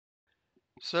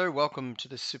So welcome to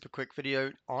this super quick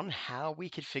video on how we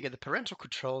configure the parental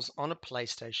controls on a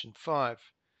PlayStation 5.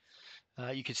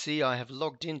 You can see I have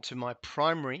logged into my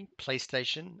primary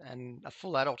PlayStation and a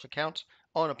full adult account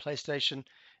on a PlayStation,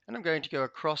 and I'm going to go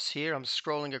across here. I'm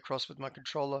scrolling across with my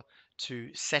controller to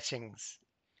settings.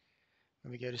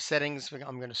 When we go to settings,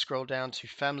 I'm going to scroll down to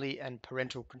family and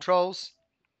parental controls.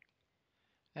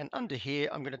 And under here,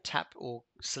 I'm going to tap or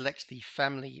select the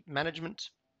family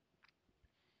management.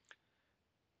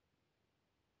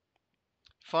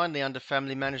 Finally, under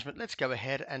family management, let's go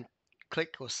ahead and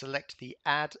click or select the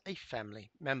add a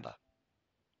family member.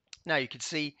 Now you can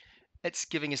see it's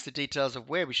giving us the details of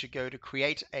where we should go to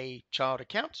create a child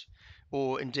account,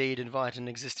 or indeed invite an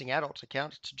existing adult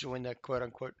account to join the quote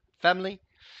unquote family.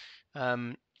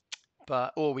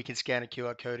 Or we can scan a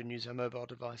QR code and use our mobile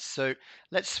device. So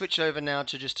let's switch over now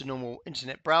to just a normal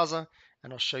internet browser,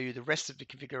 and I'll show you the rest of the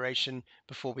configuration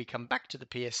before we come back to the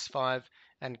PS5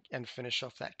 and finish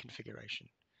off that configuration.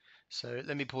 So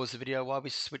let me pause the video while we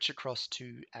switch across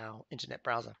to our internet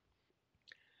browser.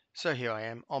 So here I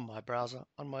am on my browser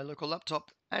on my local laptop,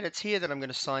 and it's here that I'm going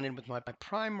to sign in with my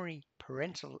primary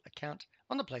parental account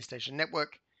on the PlayStation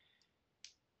Network,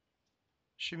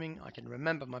 assuming I can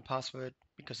remember my password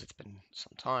because it's been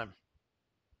some time.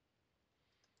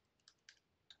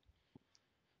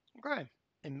 Okay,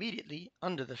 immediately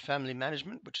under the family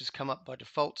management, which has come up by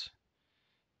default,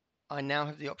 I now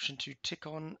have the option to tick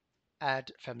on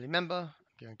add family member.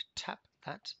 I'm going to tap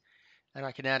that. And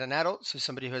I can add an adult, so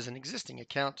somebody who has an existing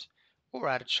account, or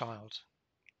add a child,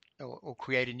 or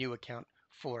create a new account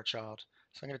for a child.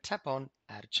 So I'm going to tap on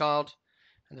add a child,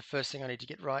 and the first thing I need to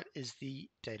get right is the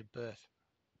date of birth.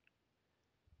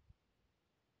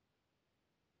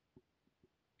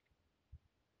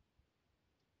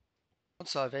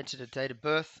 Once I've entered a date of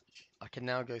birth, I can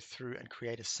now go through and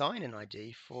create a sign-in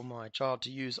ID for my child to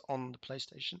use on the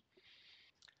PlayStation.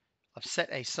 I've set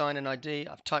a sign-in ID,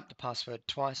 I've typed the password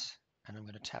twice, and I'm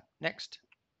going to tap next.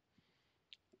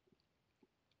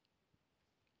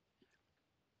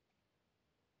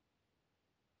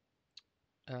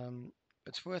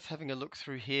 It's worth having a look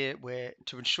through here where,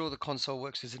 to ensure the console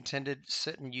works as intended,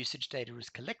 certain usage data is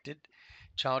collected.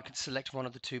 Child can select one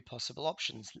of the two possible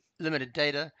options, limited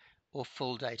data or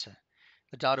full data.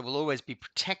 The data will always be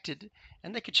protected,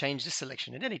 and they could change this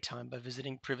selection at any time by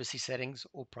visiting privacy settings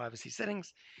or privacy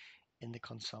settings in the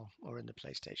console or in the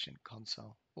PlayStation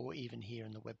console, or even here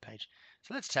in the web page.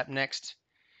 So let's tap next.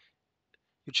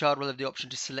 Your child will have the option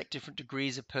to select different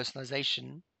degrees of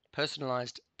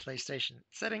personalized PlayStation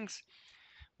settings.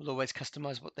 Will always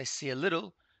customize what they see a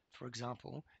little, for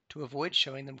example, to avoid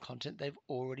showing them content they've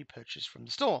already purchased from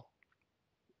the store.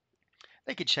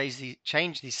 They could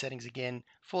change these settings again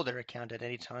for their account at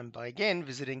any time by again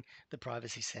visiting the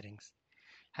privacy settings.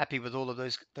 Happy with all of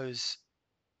those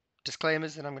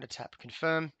disclaimers, then I'm going to tap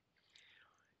confirm.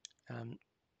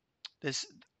 The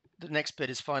next bit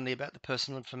is finally about the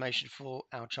personal information for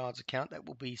our child's account that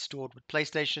will be stored with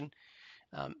PlayStation.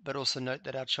 But also note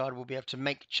that our child will be able to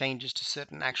make changes to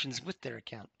certain actions with their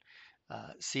account.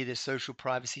 See their social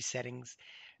privacy settings,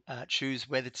 choose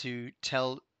whether to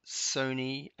tell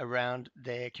Sony around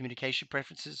their communication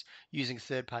preferences using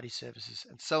third-party services,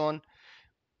 and so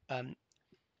on.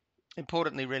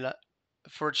 Importantly,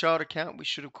 for a child account, we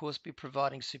should, of course, be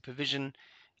providing supervision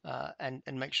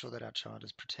and make sure that our child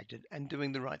is protected and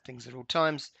doing the right things at all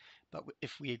times. But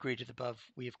if we agree to the above,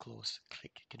 we, of course,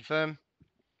 click confirm.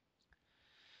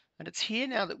 And it's here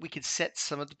now that we can set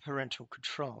some of the parental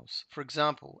controls. For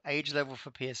example, age level for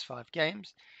PS5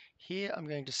 games. Here I'm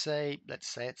going to say, let's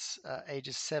say it's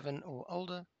ages 7 or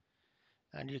older.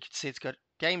 And you can see it's got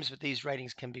games with these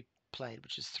ratings can be played,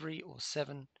 which is 3 or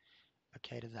 7.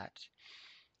 Okay to that.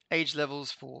 Age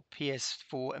levels for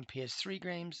PS4 and PS3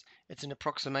 games. It's an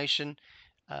approximation.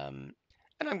 And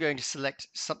I'm going to select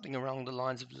something along the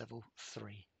lines of level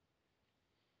 3.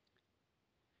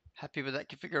 Happy with that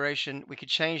configuration. We could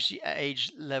change the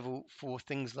age level for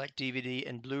things like DVD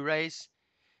and Blu-rays.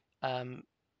 And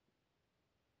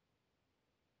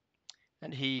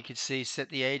here you can see set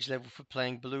the age level for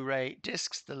playing Blu-ray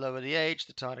discs. The lower the age,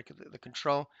 the tighter the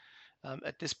control.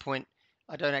 At this point,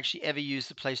 I don't actually ever use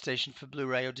the PlayStation for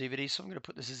Blu-ray or DVD, so I'm going to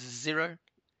put this as a 0.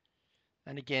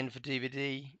 And again for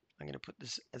DVD, I'm going to put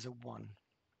this as a 1.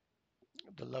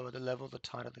 The lower the level, the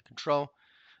tighter the control.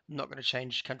 I'm not going to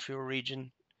change country or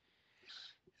region.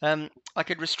 I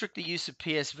could restrict the use of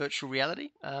PS virtual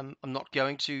reality. I'm not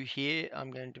going to here.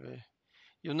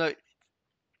 You'll note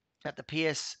that the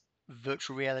PS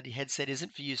virtual reality headset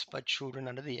isn't for use by children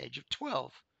under the age of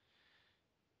 12.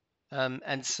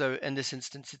 And so in this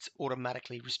instance, it's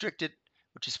automatically restricted,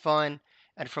 which is fine.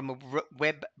 And from a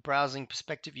web browsing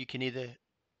perspective, you can either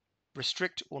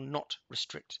restrict or not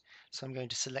restrict. So I'm going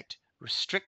to select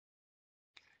restrict,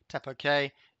 tap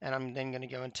OK, and I'm then going to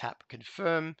go and tap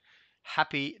confirm.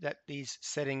 Happy that these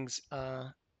settings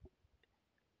are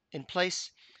in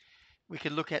place. We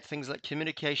can look at things like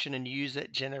communication and user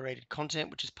generated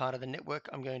content, which is part of the network.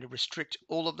 I'm going to restrict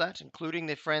all of that, including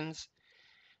their friends.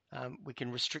 We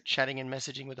can restrict chatting and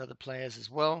messaging with other players as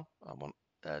well.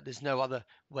 There's no other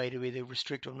way to either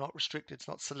restrict or not restrict. It's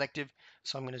not selective.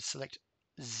 So I'm going to select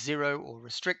 0 or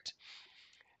restrict.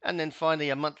 And then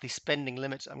finally, a monthly spending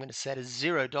limit I'm going to set as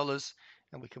 $0,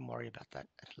 and we can worry about that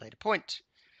at a later point.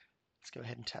 Let's go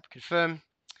ahead and tap confirm.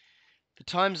 The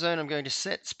time zone I'm going to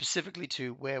set specifically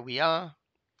to where we are,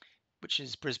 which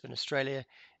is Brisbane, Australia,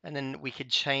 and then we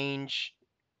could change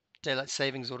daylight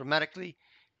savings automatically.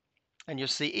 And you'll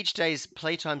see each day's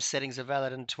playtime settings are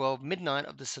valid until 12 midnight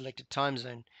of the selected time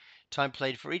zone. Time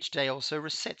played for each day also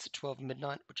resets at 12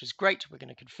 midnight, which is great. We're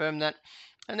going to confirm that.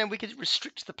 And then we can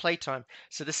restrict the playtime.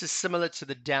 So this is similar to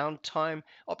the downtime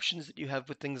options that you have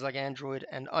with things like Android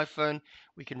and iPhone.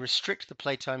 We can restrict the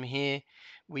playtime here.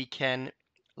 We can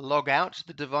log out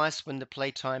the device when the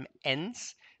playtime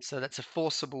ends. So that's a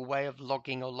forcible way of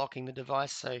logging or locking the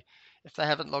device. So if they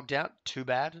haven't logged out, too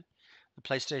bad. The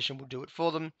PlayStation will do it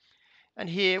for them. And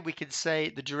here we could say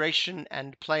the duration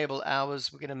and playable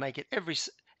hours. We're going to make it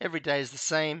every day is the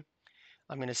same.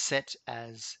 I'm going to set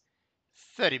as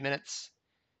 30 minutes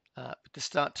with the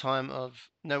start time of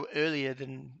no earlier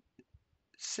than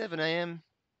 7 a.m.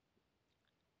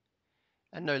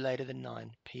 and no later than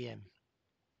 9 p.m.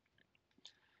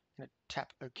 I'm going to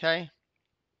tap OK.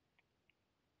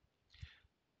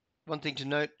 One thing to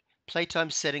note,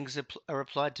 playtime settings are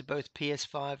applied to both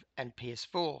PS5 and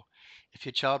PS4. If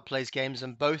your child plays games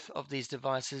on both of these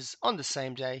devices on the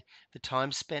same day, the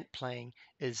time spent playing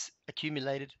is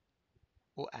accumulated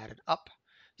or added up.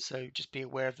 So just be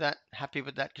aware of that. Happy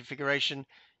with that configuration.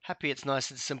 Happy it's nice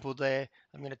and simple there.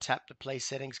 I'm going to tap the play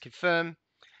settings, confirm.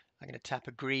 I'm going to tap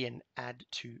agree and add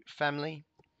to family.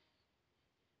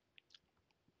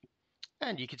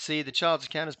 And you can see the child's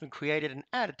account has been created and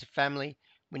added to family.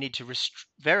 We need to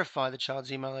verify the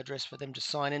child's email address for them to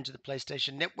sign into the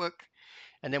PlayStation Network.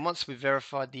 And then once we've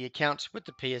verified the account with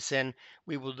the PSN,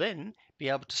 we will then be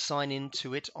able to sign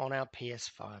into it on our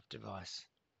PS5 device.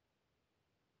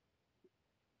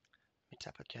 Let me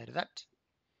tap OK to that.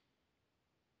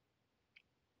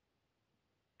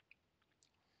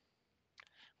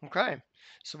 Okay,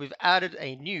 so we've added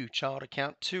a new child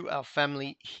account to our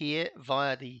family here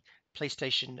via the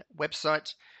PlayStation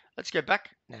website. Let's go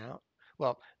back now.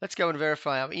 Well, let's go and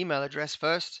verify our email address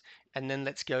first, and then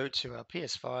let's go to our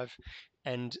PS5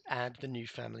 and add the new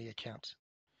family account.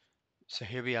 So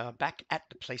here we are back at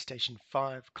the PlayStation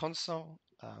 5 console.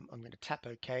 I'm going to tap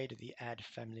OK to the Add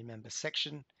Family Member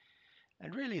section.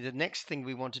 And really the next thing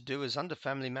we want to do is under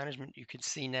Family Management, you can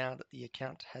see now that the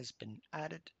account has been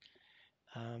added.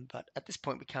 But at this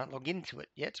point, we can't log into it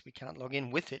yet. We can't log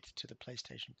in with it to the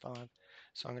PlayStation 5.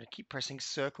 So I'm going to keep pressing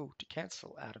circle to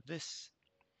cancel out of this.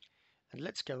 And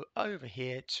let's go over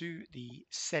here to the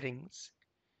settings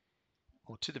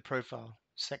or to the profile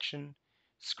section,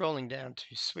 scrolling down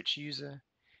to switch user.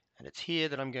 And it's here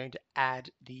that I'm going to add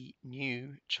the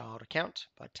new child account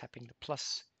by tapping the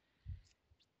plus.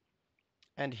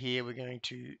 And here we're going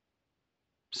to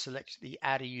select the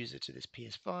add a user to this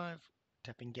PS5,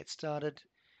 tapping get started.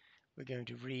 We're going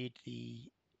to read the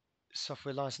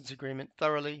software license agreement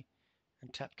thoroughly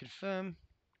and tap confirm.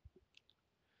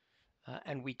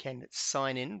 And we can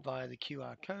sign in via the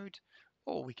QR code,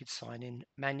 or we could sign in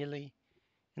manually.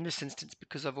 In this instance,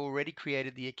 because I've already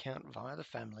created the account via the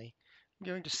family, I'm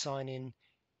going to sign in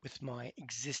with my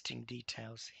existing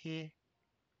details here.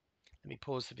 Let me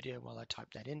pause the video while I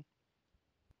type that in.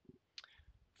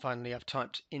 Finally, I've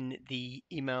typed in the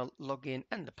email login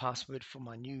and the password for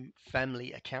my new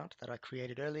family account that I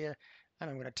created earlier, and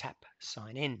I'm going to tap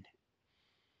sign in.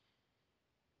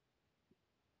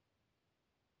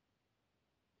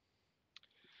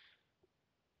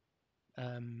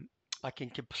 I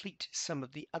can complete some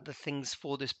of the other things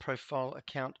for this profile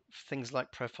account, things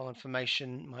like profile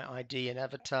information, my ID and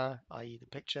avatar, i.e. the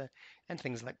picture, and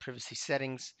things like privacy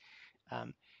settings.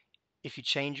 If you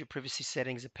change your privacy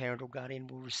settings, a parent or guardian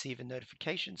will receive a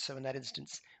notification. So in that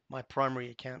instance, my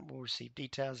primary account will receive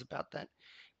details about that.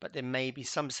 But there may be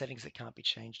some settings that can't be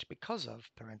changed because of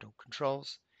parental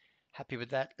controls. Happy with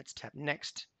that? Let's tap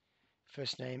next.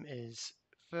 First name is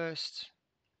first.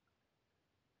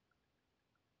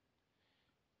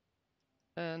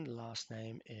 And last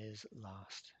name is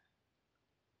last.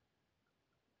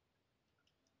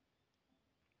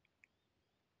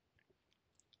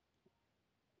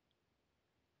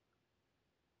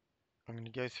 I'm going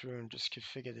to go through and just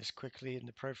configure this quickly in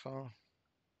the profile.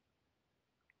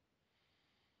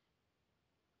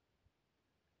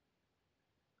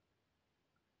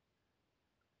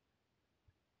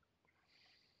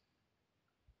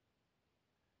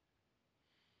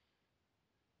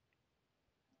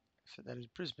 So that is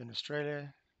Brisbane,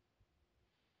 Australia.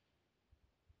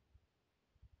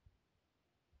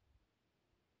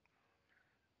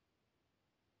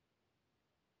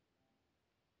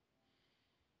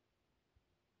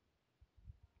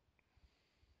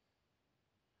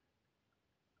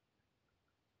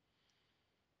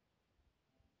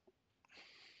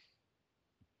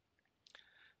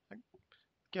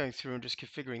 Going through and just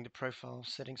configuring the profile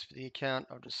settings for the account,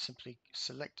 I'll just simply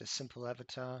select a simple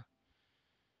avatar.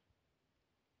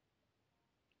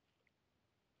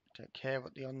 Don't care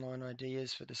what the online ID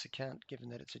is for this account, given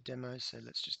that it's a demo, so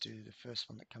let's just do the first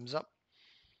one that comes up.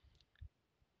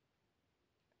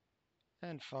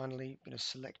 And finally, I'm going to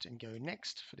select and go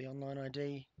next for the online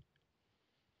ID.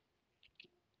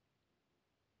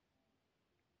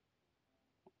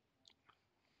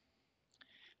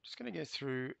 Just going to go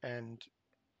through and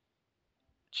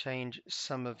change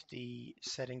some of the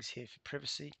settings here for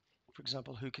privacy. For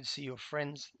example, who can see your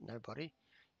friends? Nobody.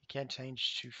 You can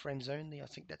change to friends only. I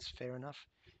think that's fair enough,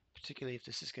 particularly if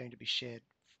this is going to be shared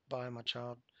by my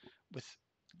child with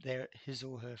his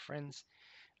or her friends.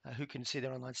 Who can see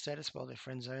their online status? Well, they're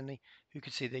friends only. Who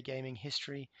can see their gaming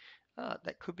history?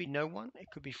 That could be no one. It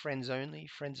could be friends only,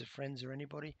 friends of friends, or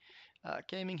anybody.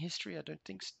 Gaming history, I don't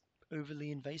think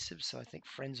overly invasive, so I think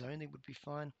friends only would be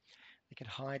fine. They can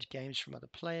hide games from other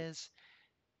players.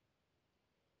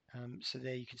 So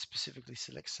there you can specifically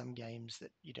select some games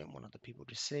that you don't want other people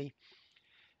to see.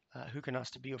 Who can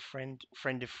ask to be your friend?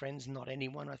 Friend of friends, not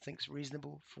anyone, I think is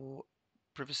reasonable for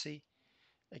privacy.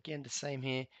 Again, the same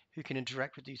here. Who can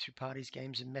interact with you through parties,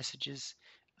 games, and messages?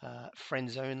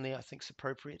 Friends only, I think, is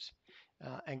appropriate.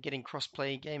 And getting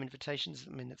cross-play game invitations,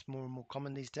 I mean, that's more and more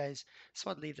common these days.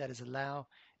 So I'd leave that as allow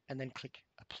and then click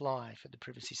apply for the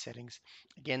privacy settings.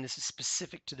 Again, this is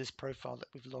specific to this profile that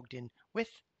we've logged in with.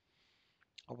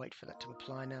 I'll wait for that to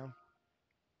apply now.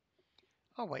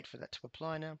 I'll wait for that to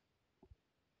apply now.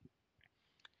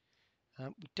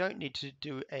 We don't need to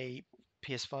do a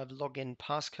PS5 login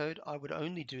passcode. I would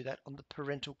only do that on the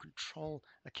parental control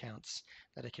accounts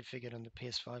that are configured on the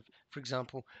PS5. For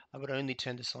example, I would only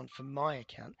turn this on for my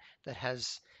account that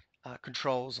has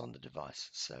controls on the device.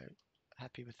 So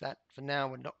happy with that. For now,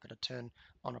 we're not going to turn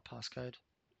on a passcode.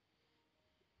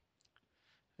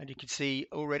 And you can see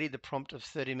already the prompt of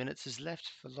 30 minutes is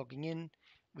left for logging in.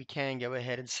 We can go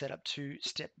ahead and set up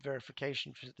two-step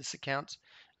verification for this account.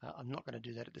 I'm not going to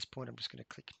do that at this point. I'm just going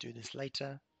to click do this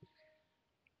later.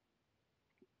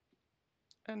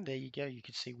 And there you go. You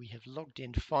can see we have logged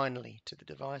in finally to the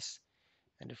device.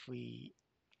 And if we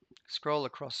scroll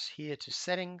across here to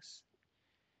settings,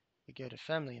 we go to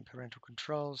family and parental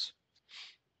controls,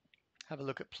 have a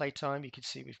look at playtime. You can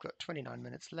see we've got 29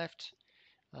 minutes left.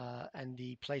 And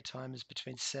the playtime is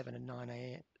between 7 and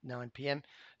 9 p.m.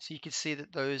 So you can see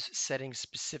that those settings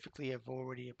specifically have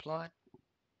already applied.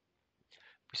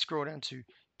 We scroll down to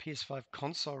PS5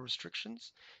 console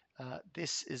restrictions.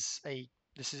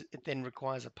 It then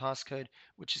requires a passcode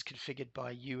which is configured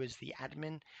by you as the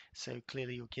admin. So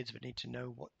clearly your kids would need to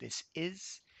know what this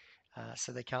is.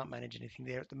 So they can't manage anything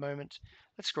there at the moment.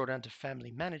 Let's scroll down to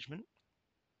family management.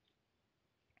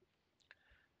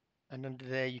 And under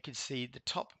there you can see the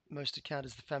top most account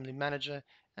is the family manager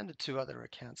and the two other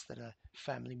accounts that are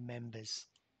family members.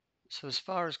 So as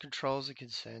far as controls are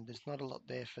concerned, there's not a lot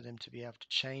there for them to be able to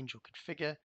change or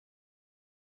configure.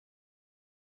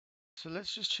 So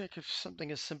let's just check if something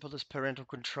as simple as parental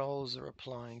controls are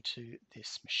applying to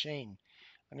this machine.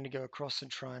 I'm going to go across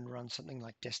and try and run something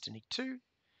like Destiny 2.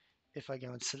 If I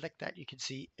go and select that, you can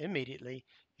see immediately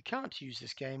you can't use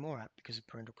this game or app because of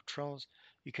parental controls.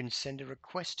 You can send a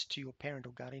request to your parent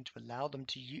or guardian to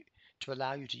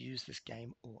allow you to use this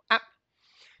game or app.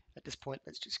 At this point,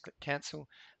 let's just click cancel.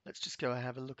 Let's just go and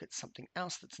have a look at something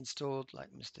else that's installed, like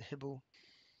Mr. Hibble.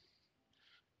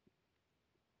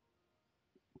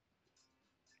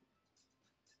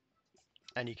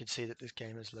 And you can see that this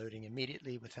game is loading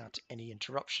immediately without any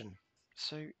interruption.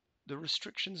 So the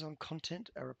restrictions on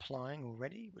content are applying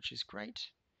already, which is great.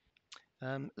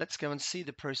 Let's go and see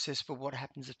the process for what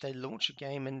happens if they launch a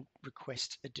game and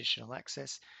request additional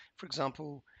access. For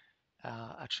example,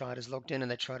 a child is logged in and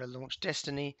they try to launch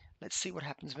Destiny. Let's see what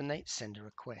happens when they send a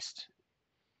request.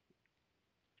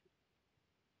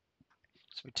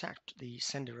 So we tapped the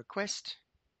send a request.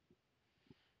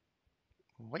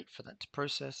 We'll wait for that to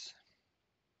process.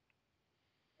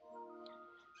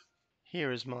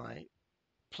 Here is my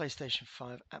PlayStation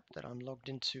 5 app that I'm logged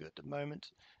into at the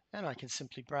moment, and I can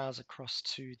simply browse across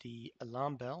to the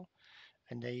alarm bell,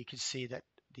 and there you can see that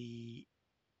the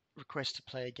request to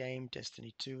play a game,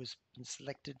 Destiny 2, has been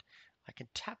selected. I can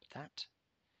tap that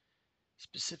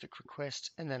specific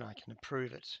request and then I can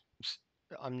approve it.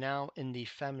 I'm now in the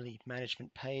family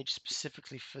management page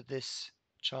specifically for this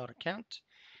child account,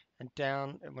 and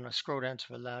down when I scroll down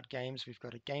to allowed games, we've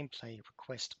got a gameplay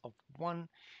request of 1.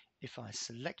 If I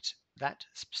select that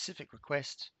specific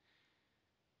request,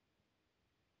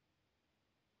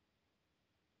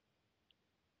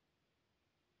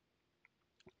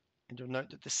 and you'll note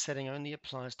that this setting only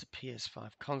applies to PS5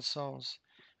 consoles.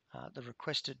 The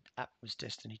requested app was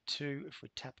Destiny 2. If we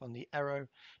tap on the arrow,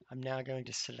 I'm now going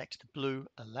to select the blue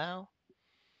allow.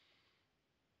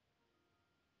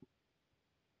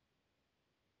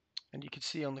 And you can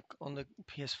see on the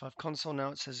PS5 console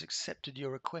now it says accepted your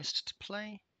request to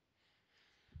play.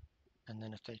 And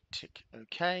then if they tick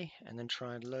OK and then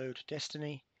try and load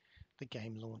Destiny, the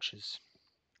game launches.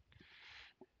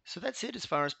 So that's it as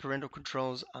far as parental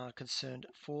controls are concerned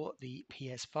for the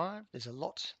PS5. There's a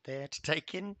lot there to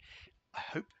take in. I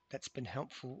hope that's been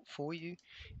helpful for you.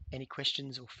 Any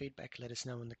questions or feedback, let us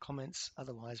know in the comments.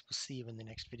 Otherwise, we'll see you in the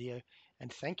next video.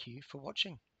 And thank you for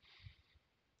watching.